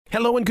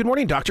Hello and good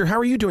morning, Doctor. How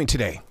are you doing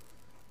today?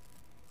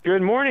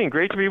 Good morning.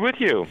 Great to be with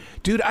you.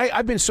 Dude,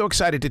 I've been so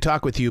excited to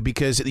talk with you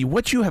because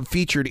what you have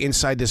featured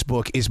inside this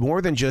book is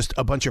more than just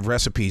a bunch of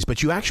recipes,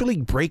 but you actually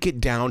break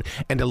it down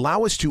and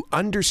allow us to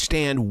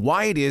understand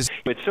why it is.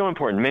 It's so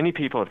important. Many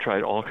people have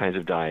tried all kinds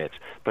of diets,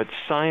 but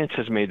science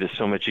has made this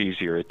so much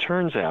easier. It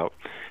turns out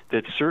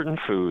that certain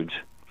foods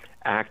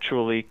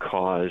actually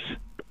cause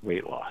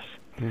weight loss.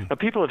 Now,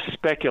 people have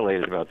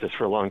speculated about this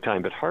for a long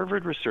time, but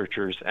Harvard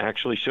researchers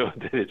actually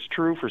showed that it's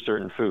true for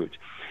certain foods.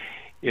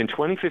 In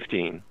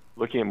 2015,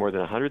 looking at more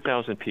than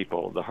 100,000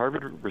 people, the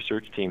Harvard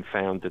research team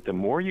found that the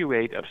more you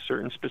ate of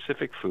certain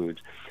specific foods,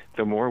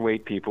 the more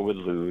weight people would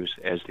lose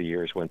as the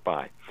years went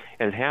by.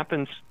 And it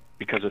happens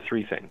because of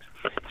three things.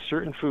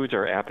 Certain foods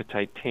are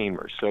appetite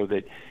tamers, so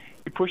that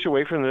you push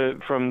away from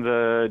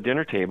the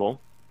dinner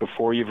table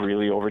before you've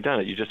really overdone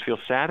it. You just feel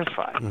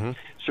satisfied. Mm-hmm.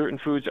 Certain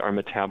foods are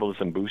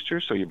metabolism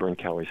boosters, so you burn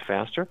calories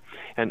faster,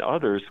 and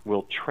others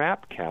will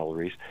trap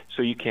calories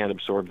so you can't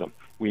absorb them.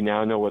 We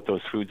now know what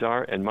those foods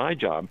are, and my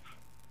job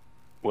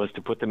was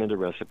to put them into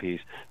recipes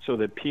so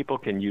that people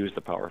can use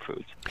the power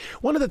foods.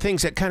 One of the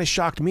things that kind of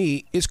shocked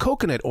me is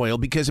coconut oil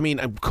because,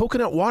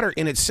 coconut water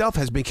in itself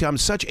has become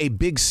such a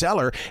big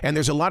seller, and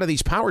there's a lot of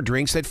these power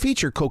drinks that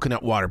feature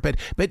coconut water, but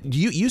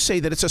you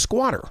say that it's a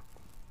squatter.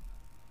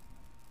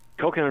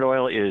 Coconut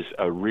oil is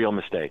a real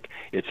mistake.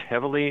 It's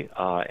heavily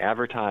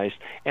advertised,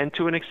 and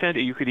to an extent,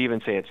 you could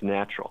even say it's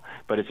natural,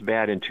 but it's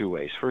bad in two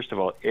ways. First of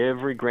all,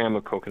 every gram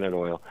of coconut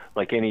oil,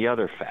 like any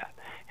other fat,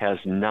 has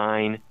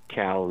 9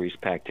 calories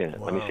packed in it.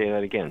 Wow. Let me say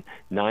that again.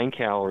 9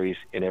 calories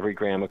in every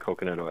gram of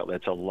coconut oil.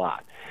 That's a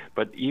lot.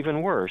 But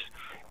even worse,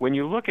 when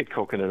you look at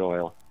coconut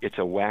oil, it's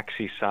a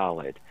waxy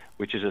solid,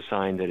 which is a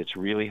sign that it's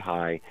really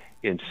high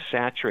in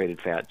saturated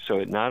fat. So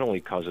it not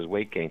only causes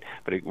weight gain,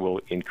 but it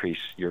will increase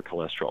your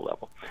cholesterol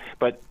level.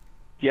 But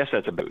yes,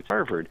 that's a boost.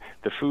 Harvard,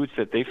 the foods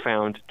that they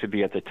found to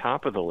be at the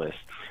top of the list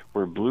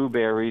were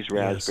blueberries,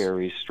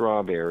 raspberries,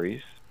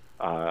 strawberries.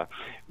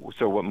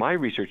 So what my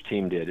research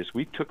team did is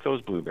we took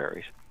those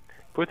blueberries,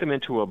 put them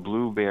into a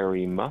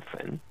blueberry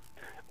muffin,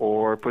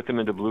 or put them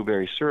into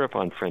blueberry syrup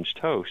on French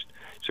toast,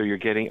 so you're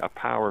getting a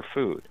power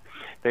food.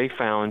 They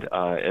found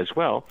as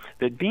well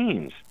that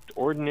beans,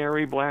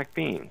 ordinary black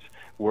beans,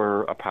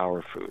 were a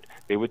power food.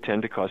 They would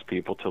tend to cause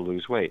people to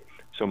lose weight.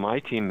 So my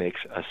team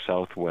makes a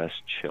Southwest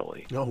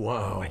chili,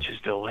 which is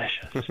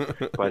delicious,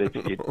 but it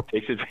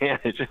takes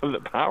advantage of the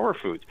power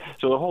foods.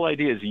 So the whole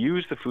idea is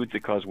use the foods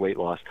that cause weight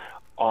loss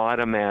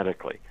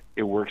automatically.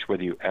 It works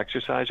whether you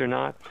exercise or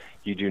not.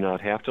 You do not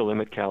have to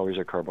limit calories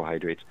or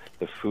carbohydrates.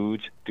 The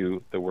foods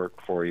do the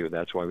work for you.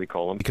 That's why we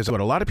call them. Because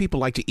what a lot of people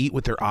like to eat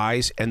with their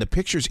eyes, and the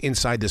pictures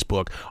inside this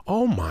book,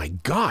 oh my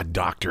God,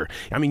 Doctor.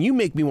 You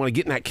make me want to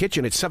get in that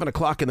kitchen at 7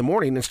 o'clock in the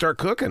morning and start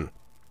cooking.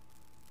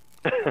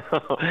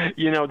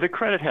 The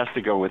credit has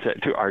to go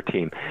to our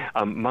team.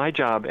 My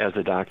job as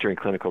a doctor and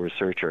clinical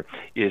researcher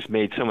is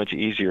made so much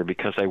easier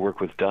because I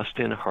work with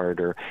Dustin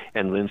Harder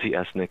and Lindsay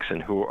S.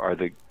 Nixon, who are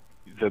the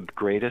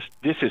greatest.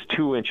 This is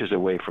 2 inches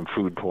away from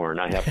food porn,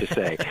 I have to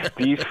say.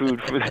 This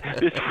food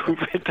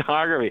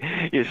photography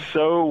is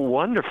so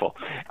wonderful.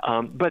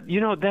 But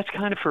that's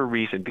kind of for a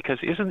reason, because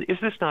is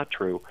this not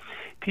true?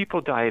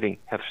 People dieting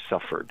have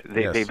suffered.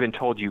 They've been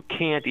told you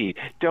can't eat,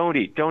 don't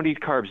eat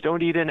carbs,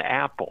 don't eat an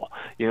apple,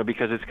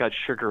 because it's got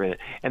sugar in it.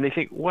 And they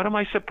think, what am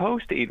I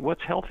supposed to eat?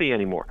 What's healthy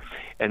anymore?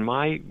 And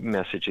my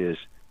message is,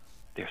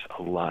 there's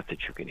a lot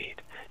that you can eat.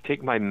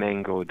 Take my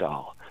mango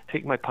dal.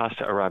 Take my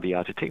pasta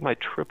arrabbiata, take my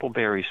triple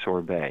berry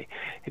sorbet.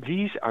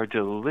 These are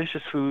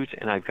delicious foods,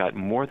 and I've got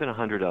more than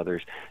 100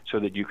 others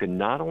so that you can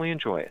not only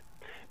enjoy it,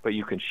 but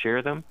you can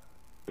share them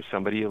with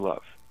somebody you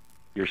love,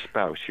 your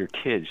spouse, your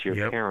kids,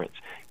 your parents,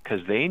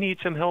 because they need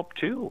some help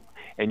too.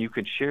 And you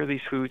can share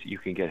these foods, you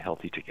can get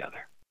healthy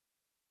together.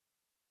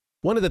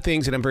 One of the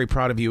things that I'm very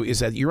proud of you is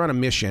that you're on a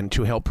mission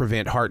to help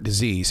prevent heart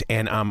disease,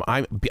 and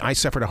I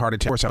suffered a heart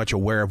attack. Of course, I'm much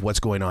aware of what's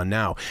going on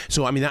now.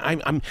 So I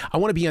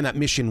want to be on that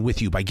mission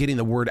with you by getting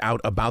the word out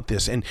about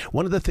this. And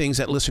one of the things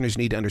that listeners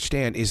need to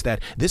understand is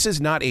that this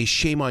is not a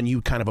shame on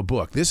you kind of a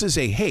book. This is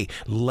a, hey,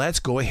 let's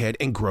go ahead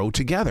and grow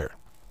together.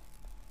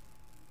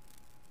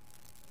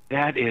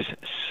 That is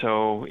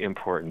so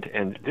important,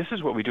 and this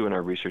is what we do in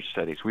our research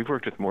studies. We've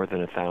worked with more than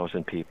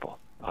 1,000 people.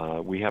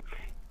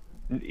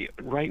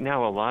 Right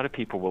now, a lot of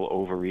people will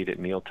overeat at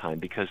mealtime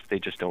because they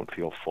just don't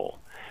feel full.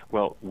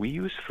 Well, we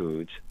use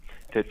foods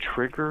that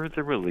trigger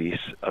the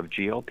release of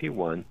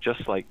GLP-1,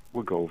 just like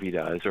Wegovy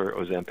does or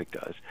Ozempic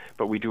does,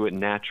 but we do it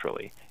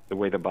naturally, the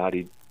way the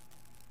body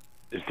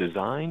is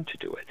designed to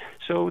do it,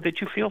 so that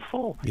you feel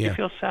full, you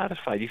feel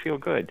satisfied, you feel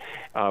good,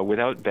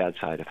 without bad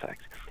side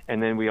effects.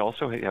 And then we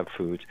also have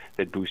foods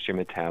that boost your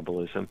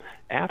metabolism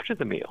after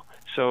the meal,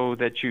 so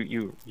that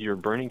you're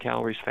burning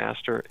calories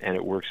faster, and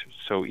it works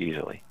so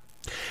easily.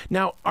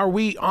 Now, are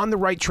we on the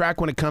right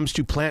track when it comes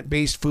to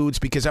plant-based foods?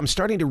 Because I'm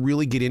starting to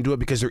really get into it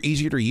because they're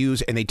easier to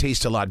use and they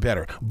taste a lot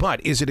better.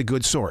 But is it a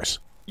good source?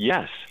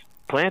 Yes.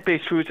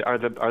 Plant-based foods are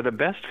the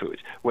best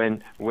foods.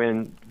 When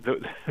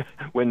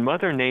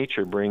Mother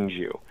Nature brings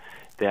you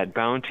that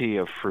bounty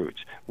of fruits,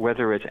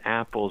 whether it's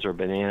apples or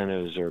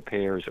bananas or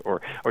pears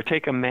or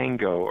take a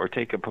mango or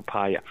take a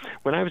papaya.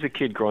 When I was a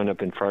kid growing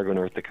up in Fargo,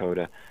 North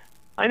Dakota,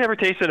 I never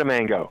tasted a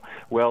mango.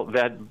 Well,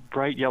 that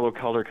bright yellow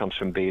color comes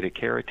from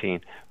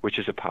beta-carotene, which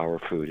is a power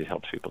food. It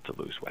helps people to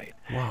lose weight.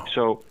 Wow.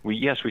 So, we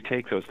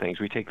take those things.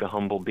 We take the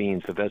humble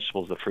beans, the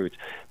vegetables, the fruits,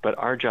 but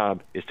our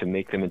job is to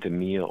make them into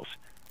meals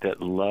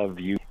that love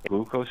you,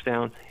 glucose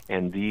down,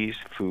 and these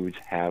foods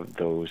have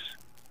those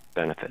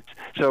benefits.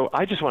 So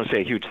I just want to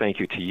say a huge thank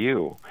you to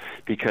you,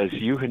 because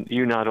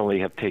you not only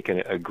have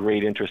taken a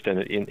great interest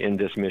in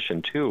this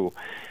mission too,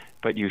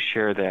 but you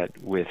share that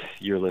with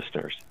your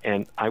listeners.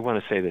 And I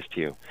want to say this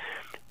to you.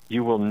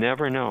 You will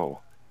never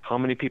know how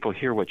many people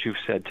hear what you've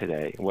said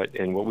today, what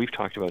we've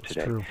talked about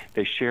today.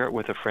 They share it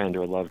with a friend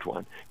or a loved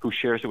one who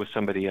shares it with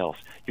somebody else.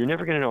 You're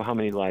never going to know how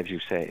many lives you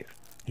save.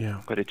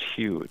 Yeah. But it's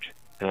huge.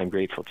 And I'm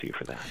grateful to you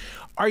for that.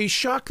 Are you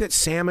shocked that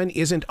salmon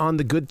isn't on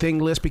the good thing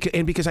list?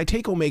 Because I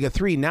take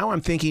omega-3, now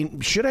I'm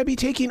thinking, should I be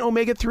taking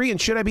omega-3 and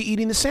should I be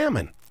eating the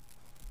salmon?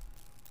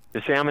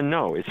 The salmon,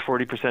 no. It's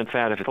 40%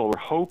 fat. If people were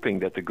hoping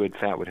that the good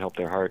fat would help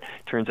their heart,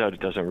 turns out it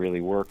doesn't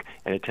really work,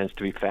 and it tends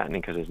to be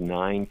fattening because it's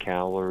 9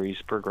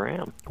 calories per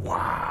gram.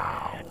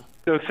 Wow.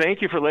 So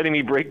thank you for letting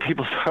me break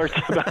people's hearts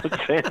about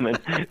salmon,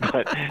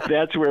 but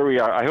that's where we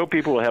are. I hope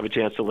people will have a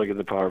chance to look at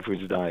the Power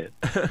Foods diet.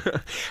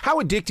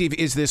 How addictive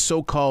is this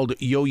so-called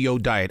yo-yo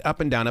diet? Up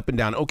and down, up and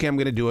down. Okay, I'm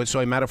going to do it. So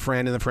I met a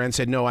friend, and the friend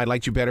said, no, I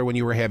liked you better when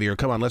you were heavier.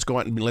 Come on, let's go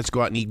out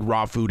and eat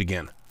raw food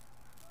again.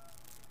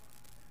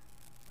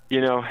 You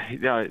know,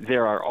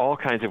 there are all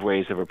kinds of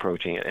ways of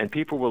approaching it, and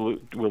people will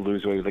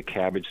lose weight with a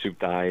cabbage soup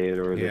diet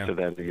or this or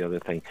that or the other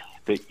thing.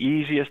 The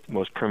easiest,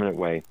 most permanent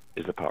way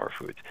is the Power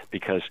Foods,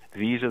 because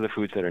these are the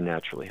foods that are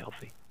naturally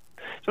healthy.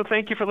 So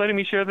thank you for letting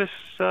me share this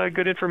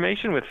good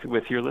information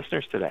with your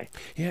listeners today.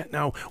 Yeah.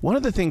 Now, one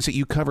of the things that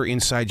you cover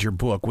inside your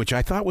book, which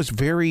I thought was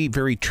very,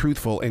 very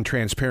truthful and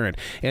transparent,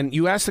 and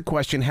you asked the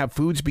question, have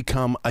foods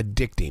become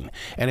addicting?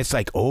 And it's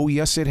like, oh,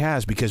 yes, it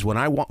has, because when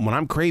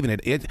I'm craving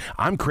it,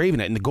 I'm craving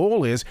it. And the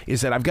goal is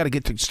that I've got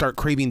to start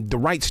craving the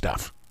right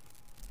stuff.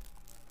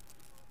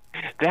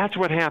 That's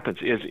what happens.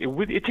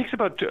 It takes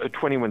about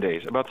 21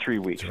 days, about 3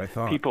 weeks. That's what I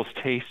thought. People's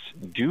tastes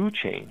do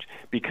change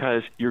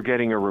because you're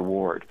getting a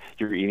reward.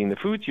 You're eating the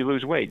foods, you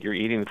lose weight. You're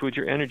eating the foods,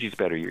 your energy's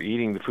better. You're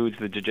eating the foods,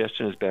 the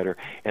digestion is better,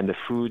 and the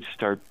foods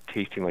start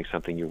tasting like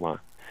something you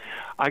want.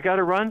 I got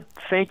to run.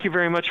 Thank you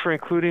very much for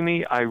including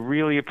me. I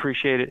really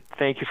appreciate it.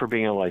 Thank you for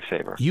being a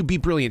lifesaver. You be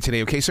brilliant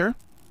today, okay, sir?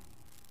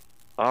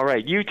 All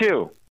right. You too.